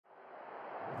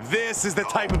This is the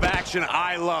type of action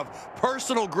I love.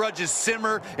 Personal grudges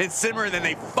simmer, and then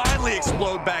they finally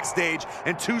explode backstage,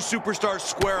 and two superstars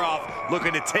square off,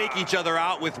 looking to take each other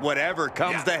out with whatever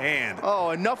comes to hand. Oh,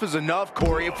 enough is enough,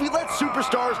 Corey. If we let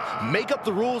superstars make up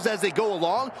the rules as they go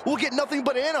along, we'll get nothing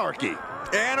but anarchy.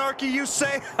 Anarchy, you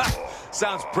say?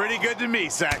 Sounds pretty good to me,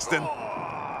 Saxton.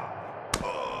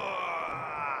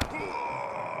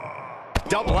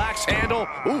 Double axe handle.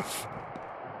 Oof.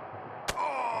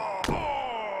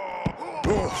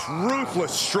 Oof,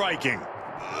 ruthless striking.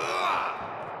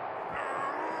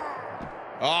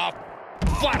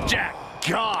 Flapjack.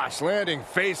 Gosh, landing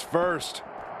face first.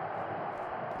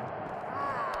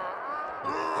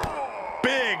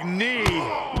 Big knee.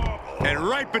 And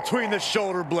right between the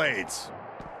shoulder blades.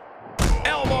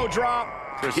 Elbow drop.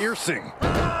 Piercing.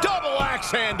 Double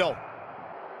axe handle.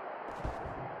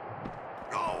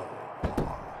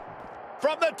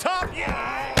 From the top.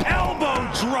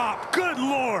 Elbow drop. Good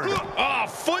Lord.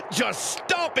 Foot just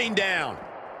stomping down.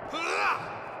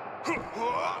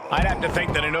 I'd have to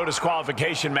think that a no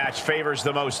disqualification match favors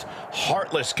the most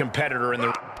heartless competitor in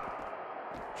the...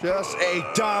 Just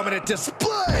a dominant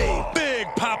display. Big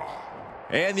pop.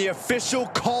 And the official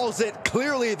calls it.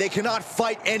 Clearly, they cannot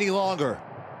fight any longer.